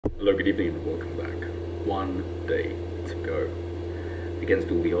Hello, good evening and welcome back. One day to go. Against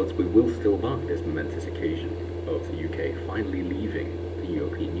all the odds, we will still mark this momentous occasion of the UK finally leaving the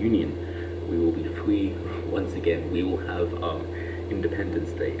European Union. We will be free once again. We will have our Independence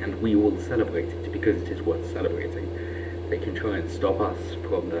Day and we will celebrate it because it is worth celebrating. They can try and stop us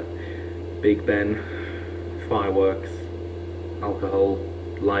from the Big Ben, fireworks, alcohol,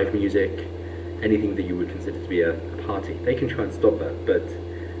 live music, anything that you would consider to be a party. They can try and stop that, but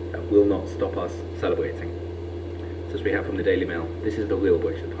that will not stop us celebrating. So as we have from the Daily Mail, this is the real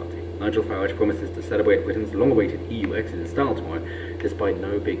Brexit party. Nigel Farage promises to celebrate Britain's long-awaited EU exit in style tomorrow, despite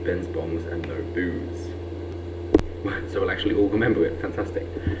no Big Ben's bongs and no booze. So we'll actually all remember it. Fantastic.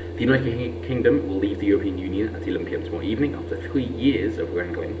 The United Kingdom will leave the European Union at 11 PM tomorrow evening after 3 years of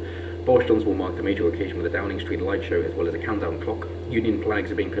wrangling. Boris Johnson will mark the major occasion with a Downing Street light show as well as a countdown clock. Union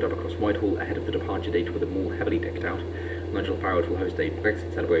flags are being put up across Whitehall ahead of the departure date with the mall heavily decked out. Nigel Farage will host a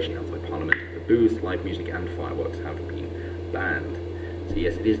Brexit celebration outside Parliament. The booze, live music and fireworks have been banned. So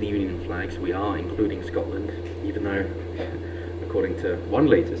yes, it is the Union flags. We are including Scotland, even though, according to one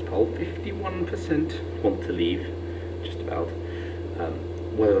latest poll, 51% want to leave, just about.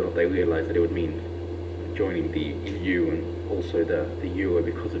 Whether or not they realise that it would mean joining the EU and also the Euro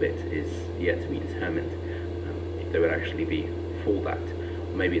because of it is yet to be determined, if they would actually be for that.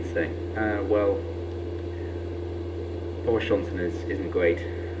 Or maybe it's saying, well, Boris Johnson isn't great,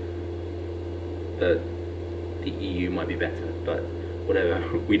 the EU might be better, but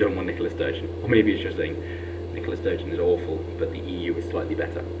whatever, we don't want Nicola Sturgeon. Or maybe it's just saying Nicola Sturgeon is awful, but the EU is slightly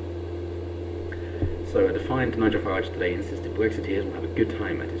better. So a defiant Nigel Farage today insisted Brexiteers will have a good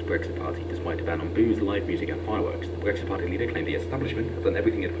time at his Brexit party, despite a ban on booze, live music and fireworks. The Brexit party leader claimed the establishment had done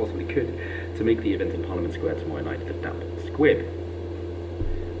everything it possibly could to make the event in Parliament Square tomorrow night a damp squib.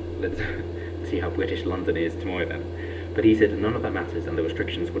 Let's see how British London is tomorrow then. But he said none of that matters and the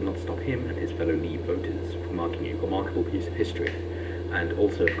restrictions would not stop him and his fellow Leave voters from marking a remarkable piece of history. And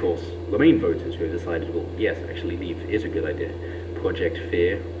also, of course, Remain voters who have decided, well, yes, actually Leave is a good idea. Project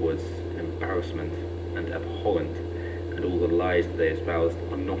Fear was an embarrassment and abhorrent, and all the lies that they espoused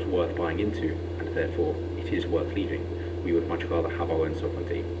are not worth buying into, and therefore it is worth leaving. We would much rather have our own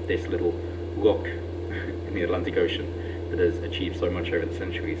sovereignty. This little rock in the Atlantic Ocean that has achieved so much over the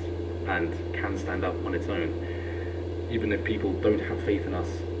centuries and can stand up on its own, even if people don't have faith in us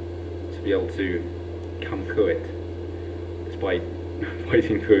to be able to come through it, despite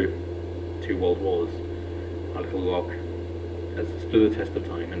fighting through 2 world wars. Our little rock has stood the test of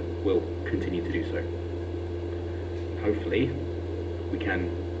time and will continue to do so. Hopefully, we can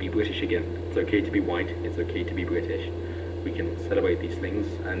be British again. It's okay to be white, it's okay to be British. We can celebrate these things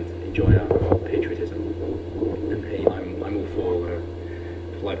and enjoy our patriotism. And hey, I'm all for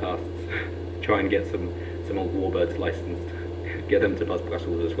fly past, try and get some old warbirds licensed, get them to buzz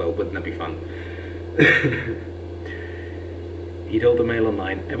Brussels as well, wouldn't that be fun? He told the Mail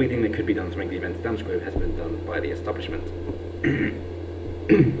Online, everything that could be done to make the event damn squib has been done by the establishment.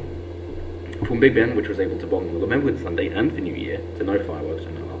 From Big Ben, which was able to bong the Remembrance Sunday and the New Year, to no fireworks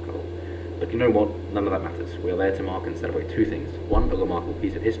and no alcohol. But you know what? None of that matters. We are there to mark and celebrate 2 things. 1, a remarkable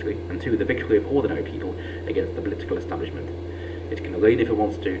piece of history, and 2, the victory of ordinary people against the political establishment. It can rain if it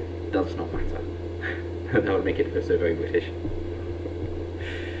wants to, does not matter. That would make it feel so very British.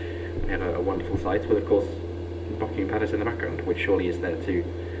 We have a wonderful sight with, of course, Buckingham Palace in the background, which surely is there to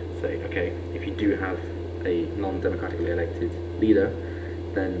say, okay, if you do have a non-democratically elected leader,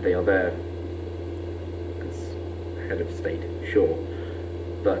 then they are there as head of state, sure,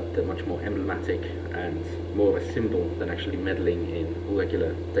 but they're much more emblematic and more of a symbol than actually meddling in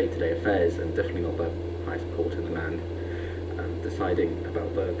regular day-to-day affairs, and definitely not the highest court in the land, deciding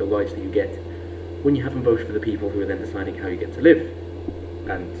about the rights that you get when you haven't voted for the people who are then deciding how you get to live.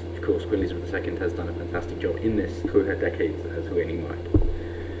 And of course, Queen Elizabeth II has done a fantastic job in this through her decades as reigning monarch.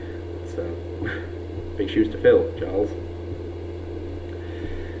 So, big shoes to fill, Charles.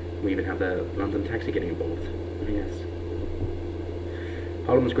 We even have the London taxi getting involved. Oh, yes.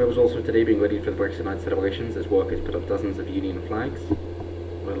 Parliament Square was also today being ready for the Brexit night celebrations as workers put up dozens of Union flags.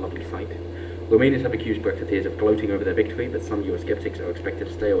 What a lovely sight. Romanians have accused Brexiteers of gloating over their victory, but some Eurosceptics are expected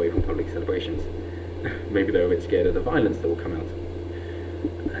to stay away from public celebrations. Maybe they're a bit scared of the violence that will come out.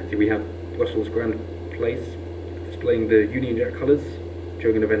 And here we have Brussels Grand Place displaying the Union Jack colours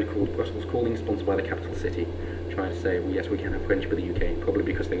during an event called Brussels Calling, sponsored by the capital city, trying to say, well, yes, we can have friendship with the UK, probably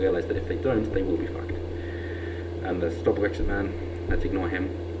because they realise that if they don't, they will be fucked. And the Stop Brexit man, let's ignore him.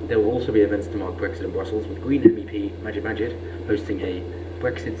 There will also be events to mark Brexit in Brussels, with Green MEP Majid Majid hosting a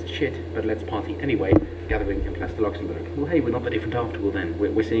Brexit's shit, but let's party anyway gathering in Place de Luxembourg. Well, hey, we're not that different after all then.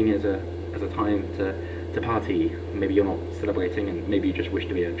 We're seeing it as a time to to party, maybe you're not celebrating, and maybe you just wish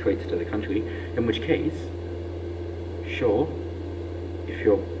to be a traitor to the country, in which case, sure, if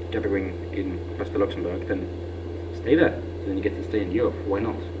you're gathering in West Luxembourg, then stay there. Then you get to stay in Europe. Why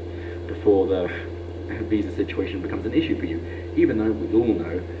not? Before the visa situation becomes an issue for you. Even though we all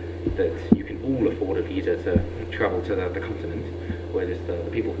know that you can all afford a visa to travel to the continent, whereas the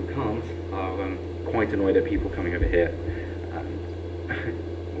people who can't are quite annoyed at people coming over here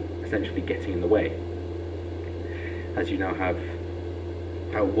and essentially getting in the way. As you now have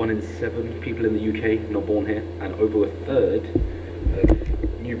about 1 in 7 people in the UK not born here, and over a third of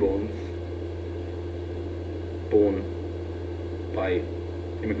newborns born by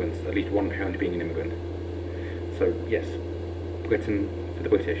immigrants, at least one parent being an immigrant. So yes, Britain for the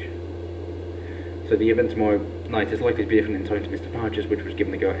British. So the event tomorrow night is likely to be different in tone to Mr Farage's, which was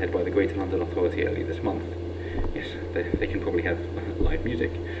given the go-ahead by the Greater London Authority earlier this month. Yes, they can probably have live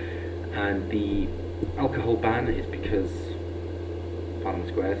music. And the alcohol ban is because Parliament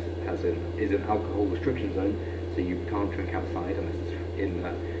Square is an alcohol restriction zone, so you can't drink outside unless it's in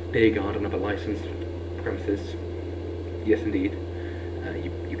the beer garden of a licensed premises. Yes, indeed,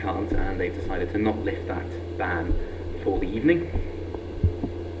 you can't, and they've decided to not lift that ban for the evening.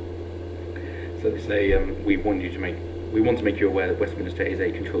 So they say we want to make you aware that Westminster is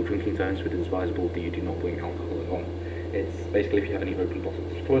a controlled drinking zone, so it is advisable that you do not bring alcohol along. It's basically if you have any open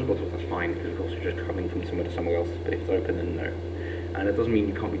bottles, closed bottles, that's fine, because of course you're just travelling from somewhere to somewhere else. But if it's open, then no. And it doesn't mean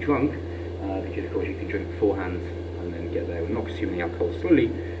you can't be drunk, because of course you can drink beforehand and then get there and not consume any alcohol,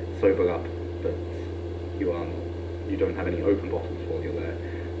 slowly sober up, but you don't have any open bottles while you're there.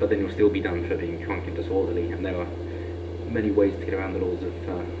 But then you'll still be done for being drunk and disorderly, and there are many ways to get around the laws of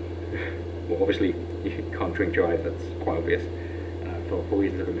well, obviously you can't drink drive, that's quite obvious, for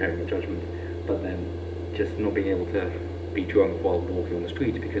reasons of impairing of judgment, but then just not being able to be drunk while walking on the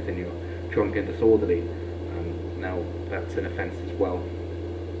street, because then you're drunk and disorderly. Now that's an offence as well.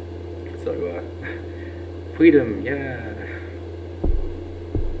 So freedom, yeah.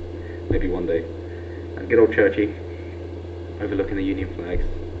 Maybe one day. And good old Churchy, overlooking the Union flags. I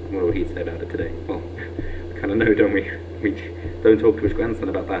wonder what he'd say about it today. Well, we kind of know, don't we? We don't talk to his grandson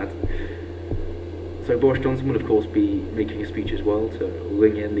about that. So Boris Johnson will of course be making a speech as well to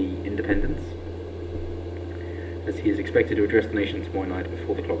ring in the independence, as he is expected to address the nation tomorrow night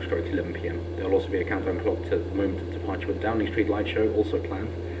before the clock strikes 11 PM. There will also be a countdown clock to the moment of departure with the Downing Street light show also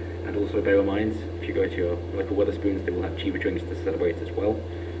planned. And also bear in mind, if you go to your local Wetherspoons, they will have cheaper drinks to celebrate as well,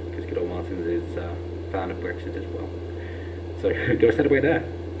 because good old Martins is a fan of Brexit as well. So go celebrate there.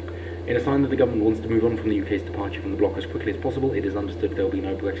 In a sign that the government wants to move on from the UK's departure from the bloc as quickly as possible, it is understood there will be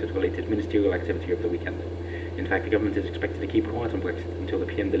no Brexit-related ministerial activity over the weekend. In fact, the government is expected to keep quiet on Brexit until the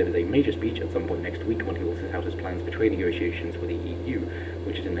PM delivers a major speech at some point next week, when he will set out his plans for trade negotiations with the EU,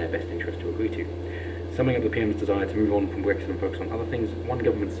 which is in their best interest to agree to. Summing up the PM's desire to move on from Brexit and focus on other things, one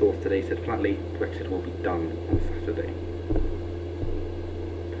government source today said flatly, Brexit will be done on Saturday.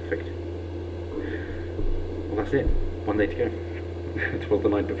 Perfect. Well, that's it. One day to go. It was the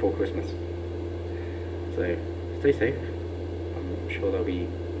night before Christmas. So, stay safe. I'm sure there'll be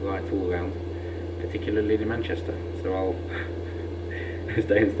riots all around, particularly in Manchester. So I'll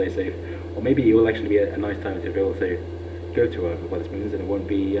stay safe. Or maybe it will actually be a nice time to be able to go to Wetherspoons, and it won't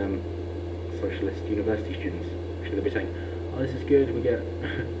be socialist university students. Actually, they'll be saying, "Oh, this is good. We get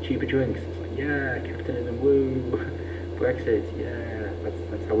cheaper drinks." It's like, yeah, capitalism, woo, Brexit, yeah.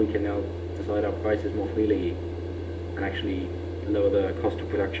 That's how we can now decide our prices more freely, and actually lower the cost of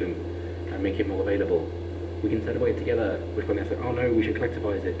production and make it more available. We can celebrate together. Which one they say, "Oh no, we should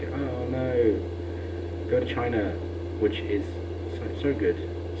collectivize it." Oh no, go to China, which is so good,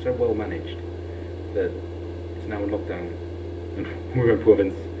 so well managed that it's now in lockdown, and we're in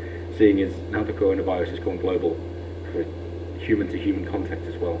province, seeing as now the coronavirus is gone global for human-to-human contact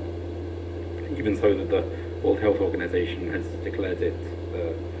as well. Even so that the World Health Organization has declared it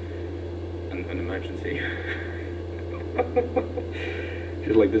an emergency.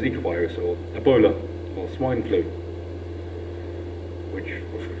 Just like the Zika virus or Ebola or swine flu, which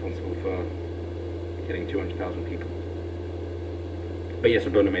was responsible for killing 200,000 people. But yes,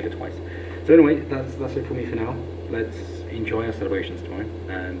 Ebola made it twice. So anyway, that's it for me for now. Let's enjoy our celebrations tomorrow,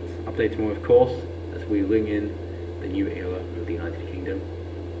 and update tomorrow, of course, as we ring in the new era of the United Kingdom.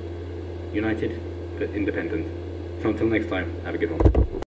 United, but independent. So until next time, have a good one.